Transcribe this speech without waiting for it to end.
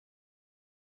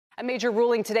A major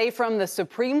ruling today from the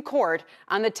Supreme Court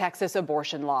on the Texas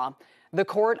abortion law. The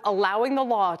court allowing the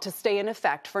law to stay in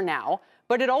effect for now,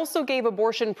 but it also gave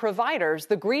abortion providers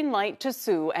the green light to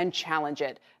sue and challenge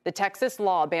it. The Texas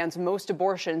law bans most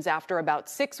abortions after about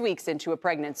 6 weeks into a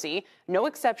pregnancy, no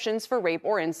exceptions for rape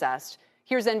or incest.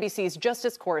 Here's NBC's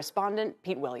justice correspondent,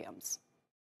 Pete Williams.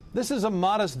 This is a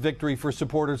modest victory for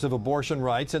supporters of abortion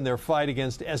rights in their fight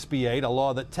against SB 8, a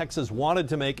law that Texas wanted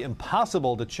to make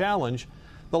impossible to challenge.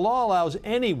 The law allows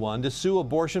anyone to sue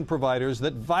abortion providers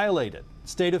that violate it.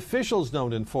 State officials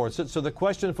don't enforce it, so the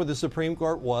question for the Supreme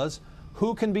Court was,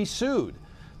 who can be sued?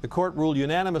 The court ruled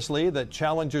unanimously that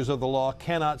challengers of the law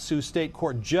cannot sue state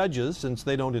court judges since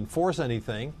they don't enforce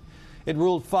anything. It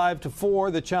ruled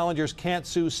 5-4 that challengers can't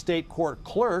sue state court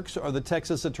clerks or the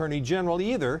Texas Attorney General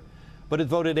either, but it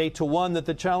voted 8-1 that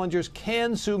the challengers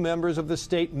can sue members of the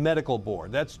state medical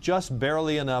board. That's just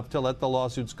barely enough to let the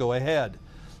lawsuits go ahead.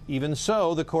 Even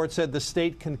so, the court said the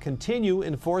state can continue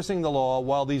enforcing the law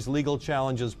while these legal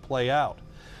challenges play out.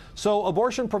 So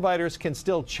abortion providers can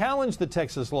still challenge the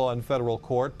Texas law in federal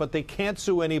court, but they can't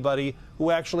sue anybody who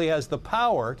actually has the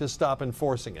power to stop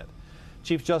enforcing it.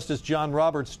 Chief Justice John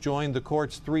Roberts joined the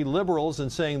court's 3 liberals in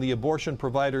saying the abortion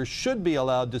providers should be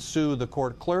allowed to sue the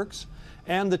court clerks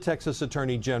and the Texas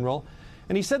Attorney General.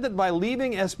 And he said that by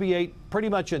leaving SB 8 pretty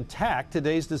much intact,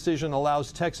 today's decision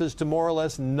allows Texas to more or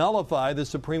less nullify the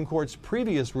Supreme Court's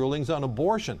previous rulings on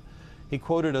abortion. He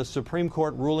quoted a Supreme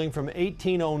Court ruling from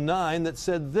 1809 that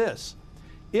said this: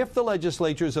 if the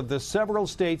legislatures of the several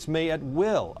states may at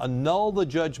will annul the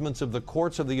judgments of the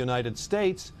courts of the United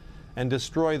States and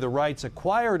destroy the rights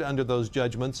acquired under those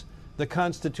judgments, the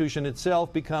Constitution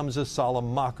itself becomes a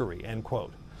solemn mockery, end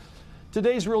quote.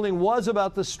 Today's ruling was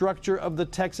about the structure of the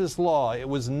Texas law. It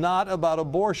was not about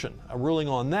abortion. A ruling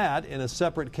on that in a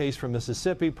separate case from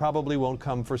Mississippi probably won't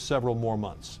come for several more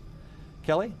months.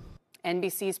 Kelly?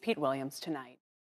 NBC's Pete Williams tonight.